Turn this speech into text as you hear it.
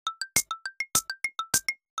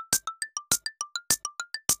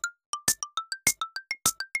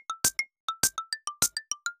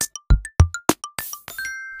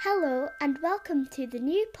Hello and welcome to the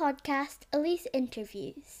new podcast Elise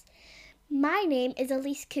Interviews. My name is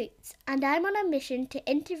Elise Coots and I'm on a mission to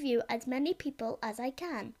interview as many people as I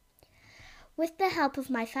can. With the help of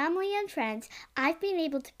my family and friends, I've been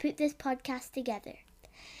able to put this podcast together.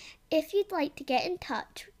 If you'd like to get in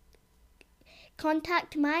touch,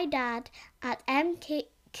 contact my dad at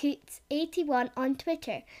mkcoots81 on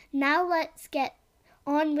Twitter. Now let's get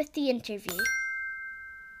on with the interview.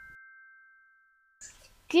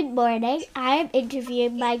 Good morning. I am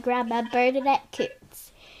interviewing my grandma Bernadette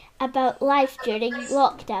Coots about life during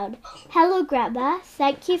lockdown. Hello, Grandma.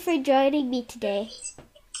 Thank you for joining me today.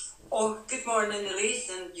 Oh, good morning, Elise,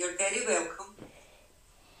 and you're very welcome.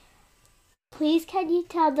 Please, can you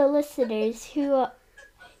tell the listeners who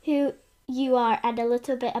you are and a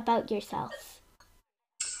little bit about yourself?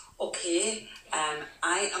 Okay,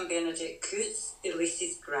 I am Bernadette Coots,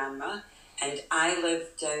 Elise's grandma, and I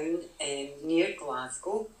live down near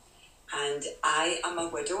Glasgow, and I am a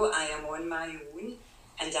widow. I am on my own,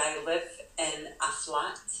 and I live in a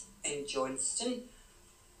flat in Johnston.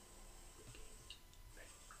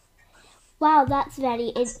 Wow, that's very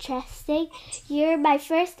interesting. You're my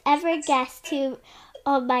first ever guest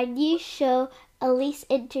on my new show, Elise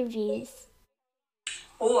Interviews.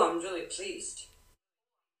 Oh, I'm really pleased.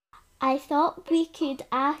 I thought we could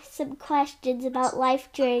ask some questions about life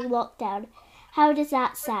during lockdown. How does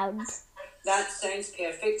that sound? That sounds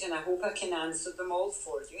perfect, and I hope I can answer them all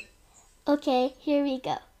for you. Okay, here we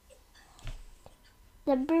go.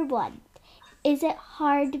 Number 1. Is it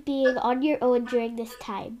hard being on your own during this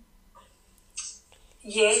time?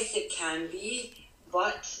 Yes, it can be,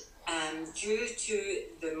 but due to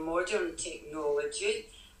the modern technology,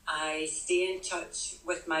 I stay in touch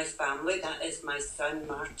with my family. That is my son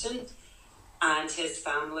Martin and his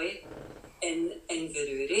family in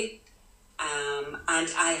Inverurie. And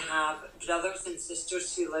I have brothers and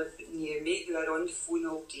sisters who live near me who are on the phone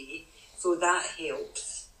all day, so that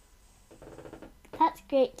helps. That's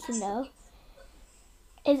great to know.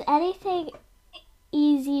 Is anything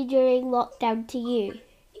easy during lockdown to you?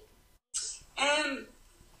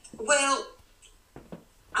 Well,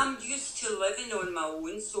 I'm used to living on my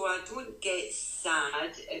own, so I don't get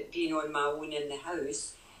sad at being on my own in the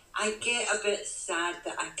house. I get a bit sad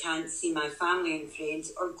that I can't see my family and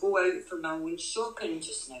friends or go out for my own shopping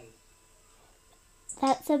just now.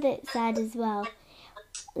 That's a bit sad as well.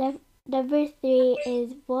 Number 3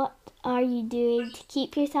 is, what are you doing to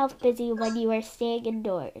keep yourself busy when you are staying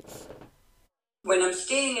indoors? When I'm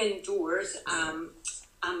staying indoors, I'm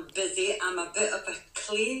busy. I'm a bit of a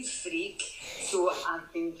clean freak, so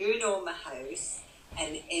I've been doing all my house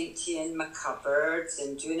and emptying my cupboards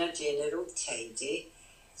and doing a general tidy.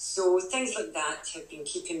 So things like that have been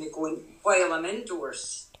keeping me going while I'm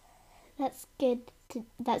indoors. That's good to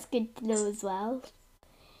know as well.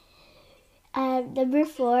 Number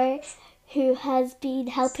 4, who has been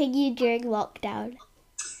helping you during lockdown?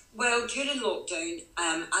 Well, during lockdown,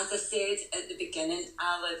 as I said at the beginning,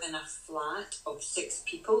 I live in a flat of 6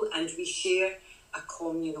 people and we share a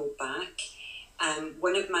communal back.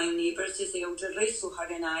 One of my neighbours is elderly, so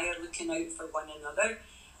her and I are looking out for one another.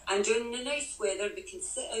 And during the nice weather, we can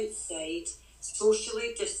sit outside,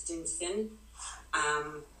 socially distancing,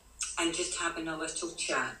 and just having a little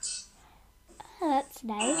chat. Oh, that's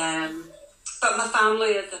nice. But my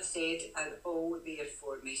family, as I've said, are all there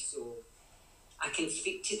for me, so I can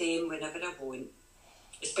speak to them whenever I want,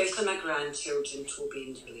 especially my grandchildren, Toby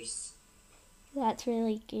and Elise. That's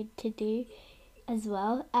really good to do as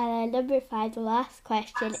well. And number 5, the last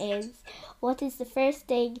question is, what is the first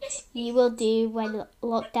thing you will do when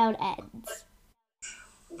lockdown ends?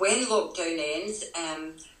 When lockdown ends,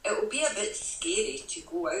 it will be a bit scary to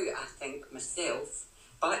go out, I think, myself,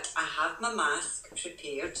 but I have my mask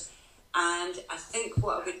prepared, and I think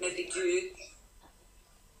what I would maybe do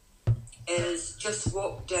is just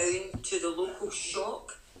walk down to the local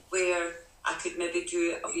shop where I could maybe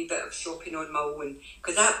do a wee bit of shopping on my own.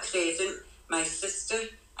 Because at present, my sister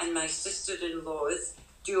and my sister-in-laws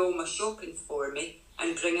do all my shopping for me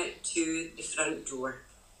and bring it to the front door.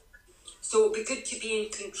 So it'll be good to be in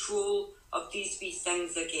control of these wee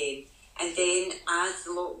things again. And then as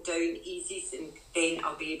the lockdown eases, and then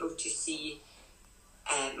I'll be able to see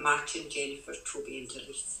Martin, Jennifer, Toby and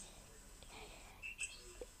Elise.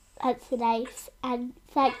 That's nice, and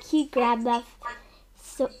thank you, Grandma,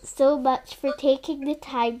 so much for taking the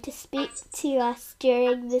time to speak to us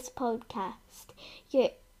during this podcast.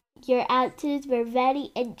 Your answers were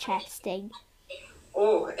very interesting.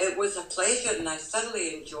 Oh, it was a pleasure and I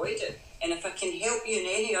thoroughly enjoyed it. And if I can help you in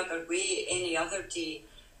any other way, any other day,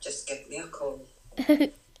 just give me a call.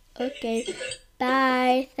 Okay,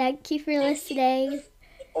 bye. Thank you for listening.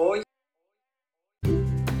 Oh,